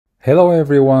Hello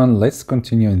everyone, let's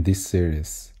continue in this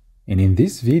series. And in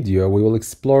this video, we will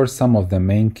explore some of the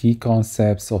main key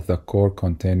concepts of the core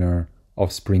container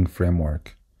of Spring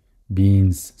Framework: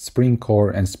 beans, Spring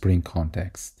Core, and Spring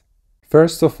Context.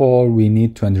 First of all, we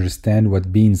need to understand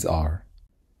what beans are.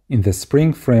 In the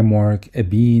Spring Framework, a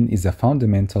bean is a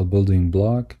fundamental building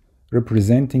block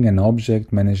representing an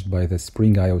object managed by the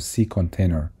Spring IoC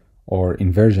Container, or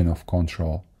Inversion of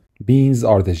Control. Beans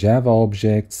are the Java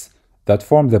objects that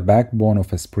form the backbone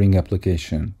of a Spring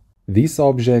application. These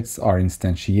objects are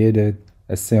instantiated,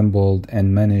 assembled,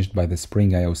 and managed by the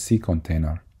Spring IoC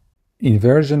Container.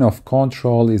 Inversion of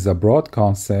control is a broad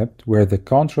concept where the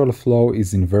control flow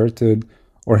is inverted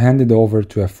or handed over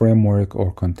to a framework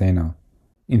or container.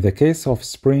 In the case of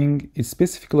Spring, it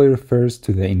specifically refers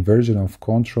to the inversion of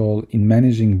control in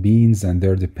managing beans and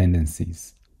their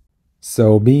dependencies.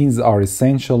 So beans are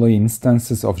essentially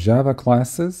instances of Java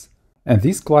classes, and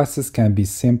these classes can be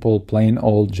simple plain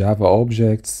old Java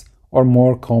objects or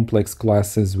more complex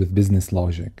classes with business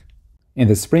logic. And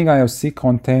the Spring IoC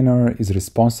Container is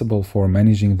responsible for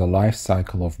managing the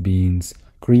lifecycle of beans,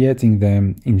 creating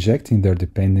them, injecting their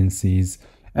dependencies,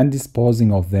 and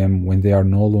disposing of them when they are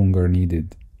no longer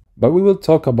needed. But we will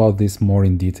talk about this more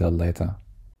in detail later.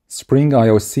 Spring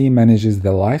IoC manages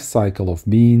the lifecycle of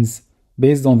beans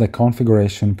based on the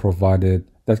configuration provided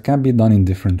that can be done in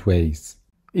different ways.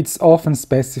 It's often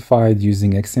specified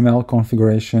using XML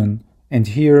configuration, and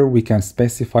here we can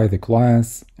specify the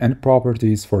class and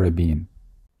properties for a bean.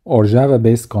 Or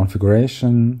Java-based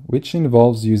configuration, which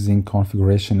involves using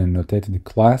configuration annotated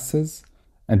classes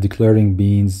and declaring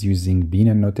beans using bean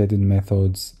annotated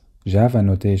methods, Java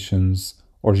annotations,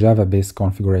 or Java-based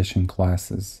configuration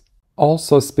classes.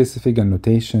 Also, specific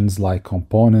annotations like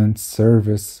component,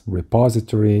 service,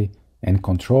 repository, and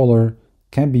controller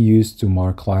can be used to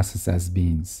mark classes as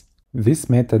beans. This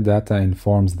metadata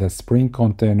informs the Spring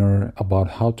container about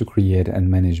how to create and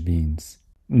manage beans.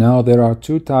 Now, there are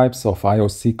two types of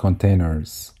IoC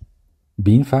containers: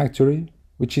 Bean Factory,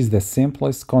 which is the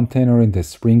simplest container in the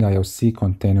Spring IoC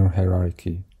container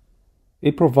hierarchy.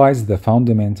 It provides the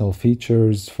fundamental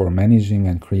features for managing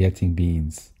and creating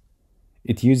beans.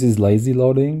 It uses lazy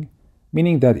loading,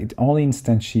 meaning that it only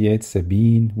instantiates a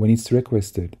bean when it's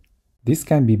requested. This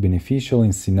can be beneficial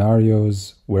in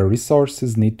scenarios where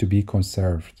resources need to be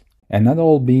conserved, and not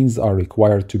all beans are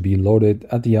required to be loaded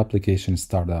at the application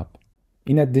startup.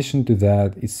 In addition to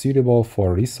that, it's suitable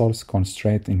for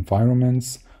resource-constrained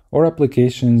environments or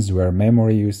applications where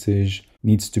memory usage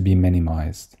needs to be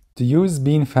minimized. To use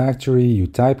Bean Factory, you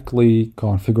typically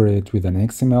configure it with an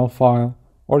XML file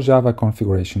or Java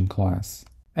configuration class,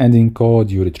 and in code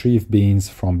you retrieve beans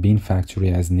from Bean Factory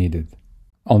as needed.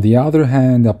 On the other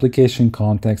hand, Application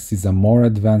Context is a more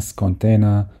advanced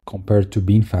container compared to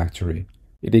Bean Factory.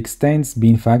 It extends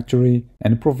Bean Factory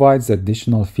and provides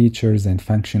additional features and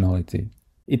functionality.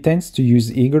 It tends to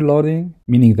use eager loading,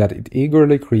 meaning that it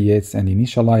eagerly creates and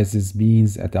initializes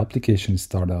beans at application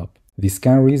startup. This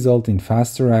can result in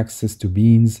faster access to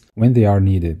beans when they are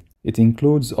needed. It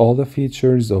includes all the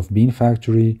features of Bean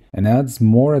Factory and adds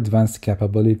more advanced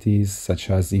capabilities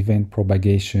such as event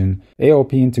propagation,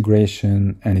 AOP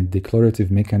integration, and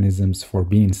declarative mechanisms for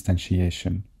bean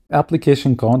instantiation.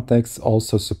 Application Context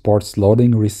also supports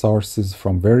loading resources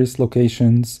from various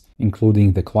locations,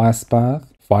 including the class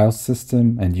path, file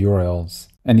system, and URLs.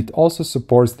 And it also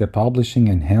supports the publishing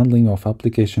and handling of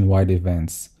application-wide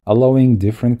events, allowing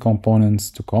different components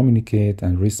to communicate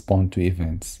and respond to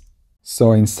events.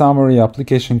 So in summary,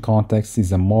 Application Context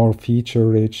is a more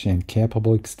feature-rich and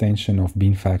capable extension of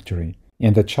Bean Factory,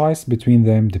 and the choice between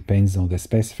them depends on the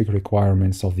specific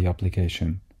requirements of the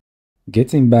application.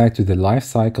 Getting back to the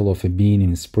lifecycle of a bean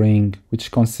in Spring,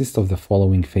 which consists of the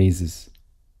following phases.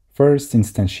 First,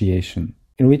 instantiation,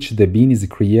 in which the bean is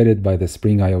created by the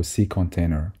Spring IoC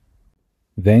container.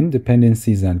 Then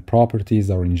dependencies and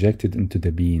properties are injected into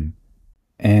the bean.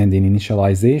 And in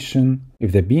initialization,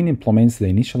 if the bean implements the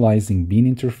initializing bean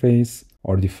interface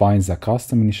or defines a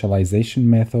custom initialization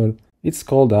method, it's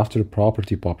called after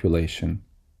property population.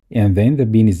 And then the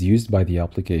bean is used by the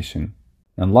application.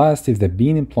 And last, if the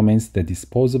bean implements the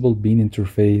disposable bean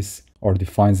interface or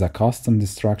defines a custom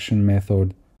destruction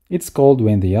method, it's called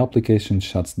when the application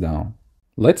shuts down.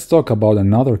 Let's talk about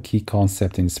another key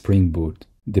concept in Spring Boot: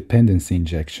 Dependency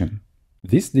Injection.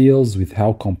 This deals with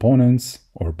how components,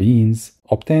 or beans,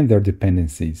 obtain their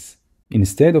dependencies.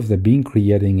 Instead of the bean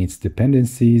creating its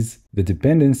dependencies, the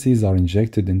dependencies are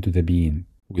injected into the bean.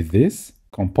 With this,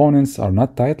 components are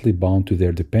not tightly bound to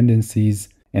their dependencies,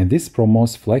 and this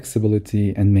promotes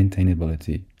flexibility and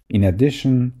maintainability. In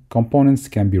addition, components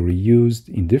can be reused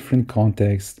in different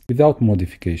contexts without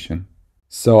modification.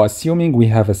 So assuming we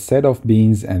have a set of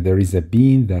beans and there is a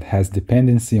bean that has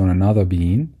dependency on another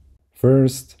bean,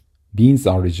 first, beans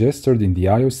are registered in the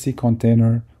IoC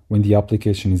container when the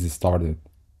application is started.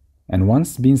 And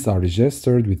once beans are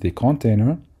registered with the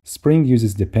container, Spring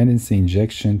uses dependency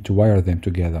injection to wire them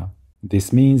together.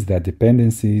 This means that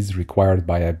dependencies required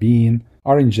by a bean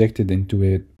are injected into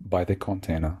it by the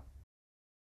container.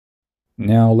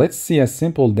 Now let's see a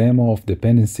simple demo of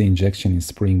dependency injection in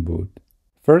Spring Boot.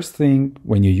 First thing,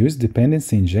 when you use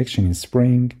dependency injection in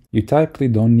Spring, you typically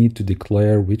don't need to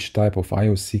declare which type of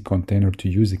IoC container to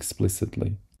use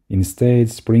explicitly. Instead,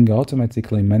 Spring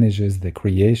automatically manages the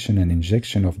creation and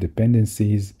injection of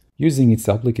dependencies using its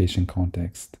application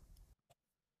context.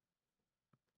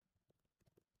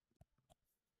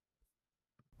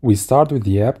 We start with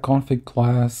the app_config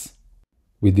class.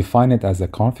 We define it as a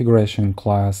configuration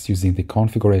class using the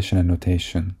configuration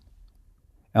annotation.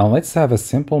 And let's have a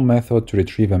simple method to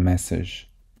retrieve a message.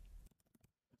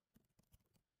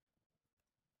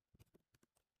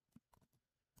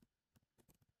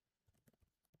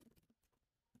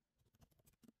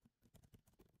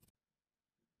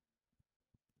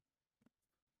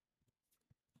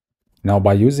 Now,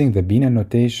 by using the bean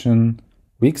annotation,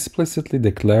 we explicitly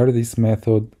declare this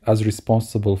method as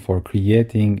responsible for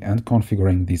creating and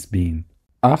configuring this bean.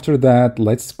 After that,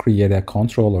 let's create a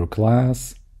controller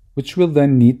class, which will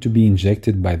then need to be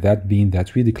injected by that bean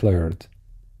that we declared.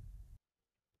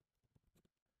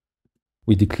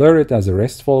 We declare it as a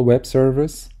RESTful web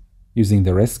service using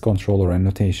the REST controller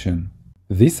annotation.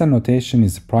 This annotation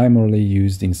is primarily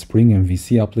used in Spring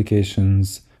MVC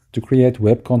applications to create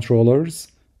web controllers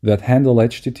that handle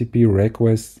HTTP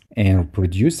requests and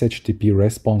produce HTTP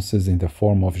responses in the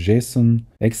form of JSON,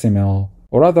 XML,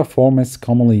 or other formats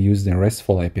commonly used in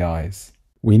RESTful APIs.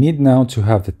 We need now to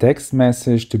have the text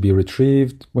message to be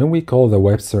retrieved when we call the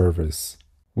web service.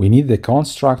 We need the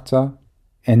constructor,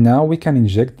 and now we can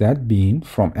inject that bean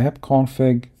from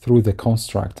app_config through the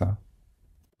constructor.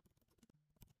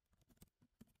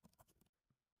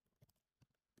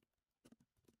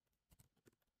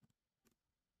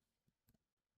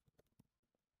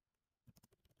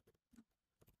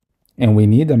 And we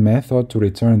need a method to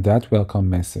return that welcome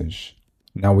message.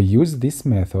 Now we use this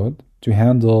method to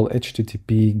handle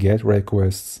HTTP GET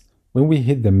requests when we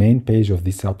hit the main page of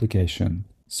this application.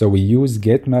 So we use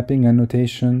GET mapping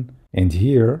annotation, and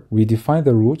here we define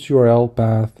the root URL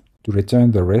path to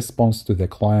return the response to the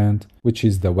client, which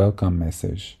is the welcome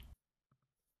message.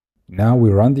 Now we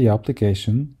run the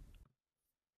application,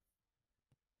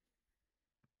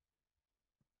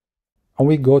 and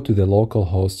we go to the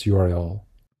localhost URL.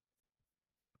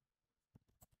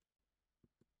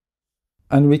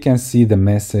 And we can see the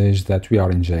message that we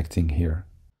are injecting here.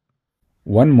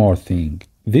 One more thing.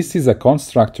 This is a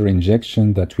constructor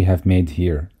injection that we have made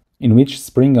here, in which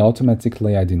Spring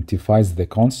automatically identifies the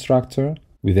constructor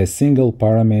with a single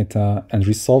parameter and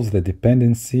resolves the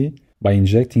dependency by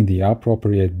injecting the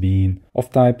appropriate bean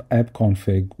of type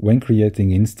app_config when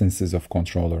creating instances of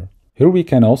controller. Here we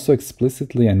can also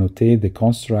explicitly annotate the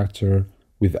constructor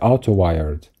with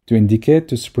auto-wired to indicate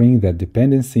to Spring that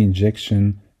dependency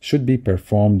injection should be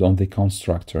performed on the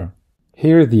constructor.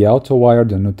 Here the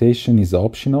auto-wired annotation is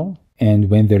optional and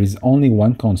when there is only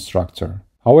one constructor.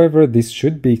 However, this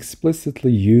should be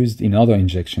explicitly used in other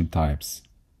injection types.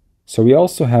 So we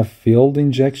also have field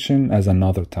injection as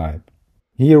another type.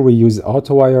 Here we use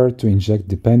auto-wire to inject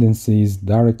dependencies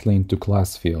directly into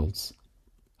class fields.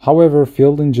 However,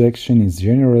 field injection is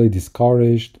generally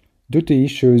discouraged due to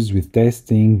issues with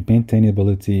testing,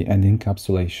 maintainability, and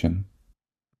encapsulation.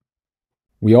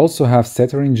 We also have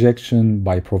setter injection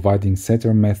by providing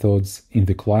setter methods in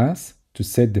the class to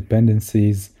set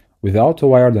dependencies with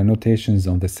auto-wired annotations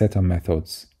on the setter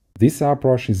methods. This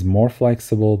approach is more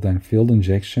flexible than field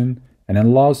injection and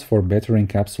allows for better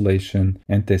encapsulation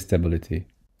and testability.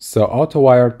 So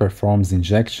auto-wired performs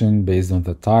injection based on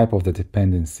the type of the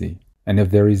dependency. And if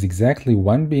there is exactly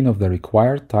one bean of the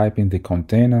required type in the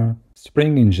container,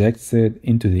 Spring injects it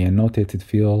into the annotated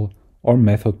field or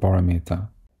method parameter.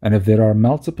 And if there are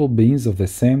multiple beans of the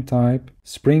same type,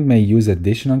 Spring may use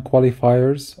additional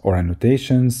qualifiers or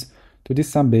annotations to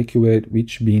disambiguate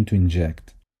which bean to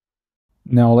inject.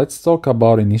 Now let's talk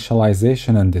about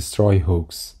initialization and destroy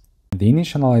hooks. The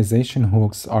initialization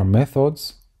hooks are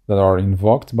methods that are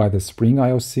invoked by the Spring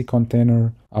IoC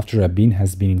container after a bean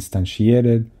has been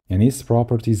instantiated and its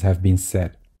properties have been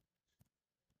set.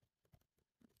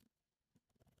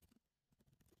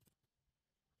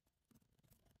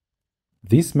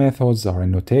 These methods are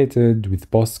annotated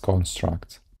with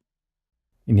post-construct.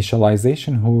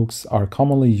 Initialization hooks are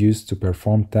commonly used to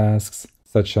perform tasks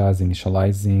such as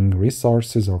initializing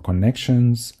resources or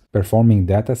connections, performing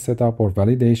data setup or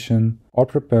validation, or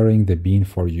preparing the bean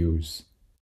for use.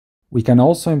 We can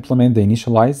also implement the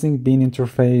initializing bean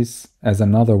interface as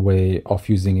another way of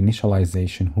using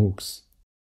initialization hooks.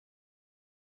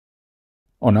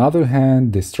 On the other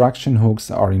hand, destruction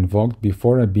hooks are invoked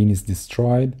before a bean is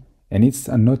destroyed, and it's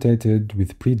annotated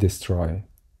with pre-destroy.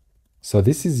 So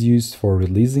this is used for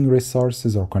releasing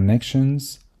resources or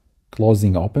connections,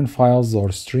 closing open files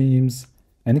or streams,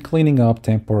 and cleaning up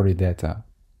temporary data.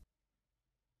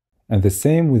 And the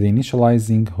same with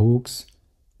initializing hooks,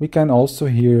 we can also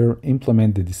here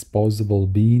implement the disposable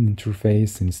bean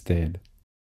interface instead.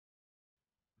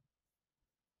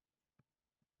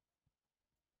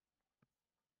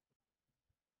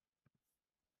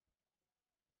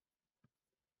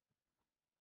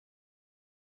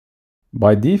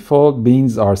 By default,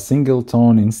 beans are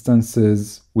singleton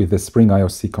instances with the Spring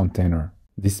IoC container.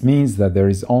 This means that there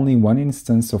is only one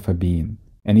instance of a bean,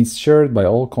 and it's shared by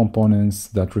all components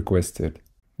that request it.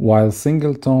 While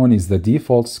singleton is the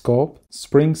default scope,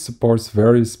 Spring supports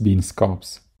various bean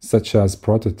scopes, such as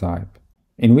prototype,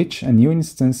 in which a new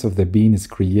instance of the bean is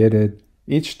created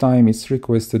each time it's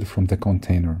requested from the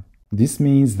container. This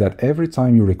means that every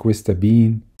time you request a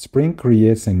bean, Spring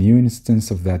creates a new instance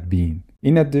of that bean.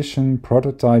 In addition,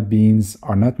 prototype beans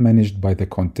are not managed by the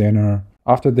container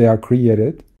after they are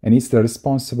created, and it's the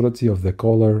responsibility of the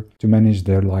caller to manage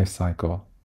their lifecycle.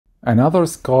 Another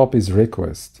scope is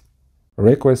request.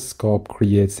 Request scope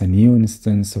creates a new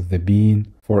instance of the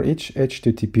bean for each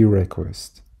HTTP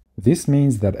request. This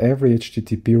means that every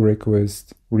HTTP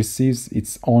request receives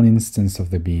its own instance of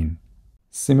the bean.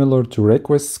 Similar to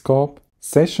request scope,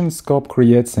 session scope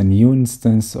creates a new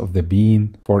instance of the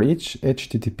bean for each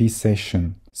HTTP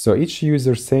session. So each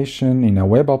user session in a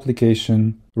web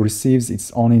application receives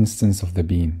its own instance of the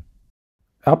bean.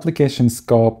 Application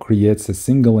scope creates a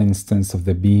single instance of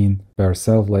the bean per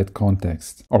servlet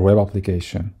context or web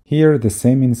application. Here, the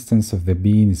same instance of the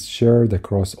bean is shared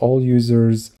across all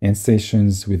users and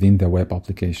sessions within the web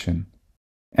application.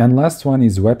 And last one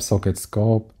is WebSocket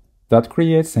scope that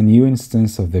creates a new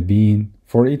instance of the bean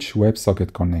for each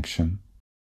WebSocket connection.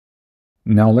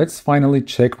 Now let's finally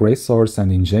check resource and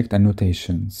inject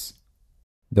annotations.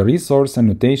 The resource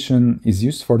annotation is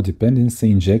used for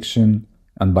dependency injection,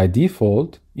 and by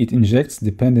default, it injects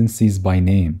dependencies by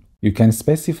name. You can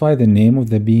specify the name of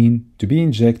the bean to be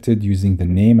injected using the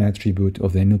name attribute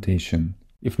of the annotation.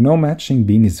 If no matching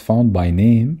bean is found by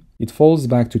name, it falls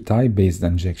back to type-based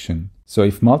injection. So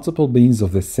if multiple beans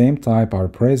of the same type are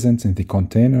present in the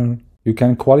container, you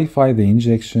can qualify the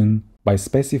injection by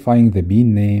specifying the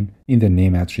bean name in the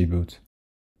name attribute.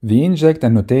 The inject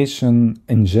annotation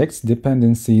injects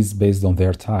dependencies based on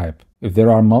their type. If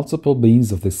there are multiple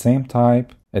beans of the same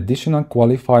type, additional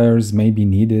qualifiers may be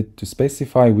needed to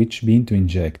specify which bean to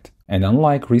inject. And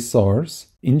unlike resource,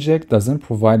 inject doesn't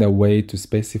provide a way to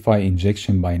specify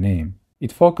injection by name.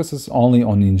 It focuses only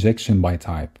on injection by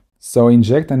type. So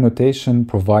inject annotation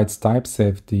provides type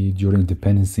safety during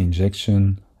dependency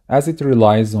injection, as it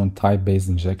relies on type-based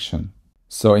injection.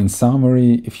 So in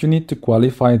summary, if you need to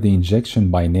qualify the injection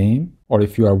by name, or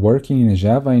if you are working in a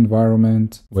Java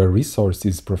environment where resource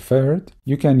is preferred,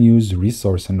 you can use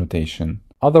resource annotation.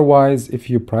 Otherwise, if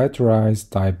you prioritize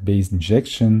type-based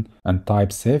injection and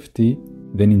type safety,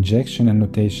 then injection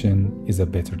annotation is a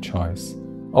better choice.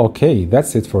 Okay,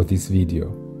 that's it for this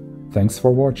video. Thanks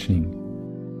for watching.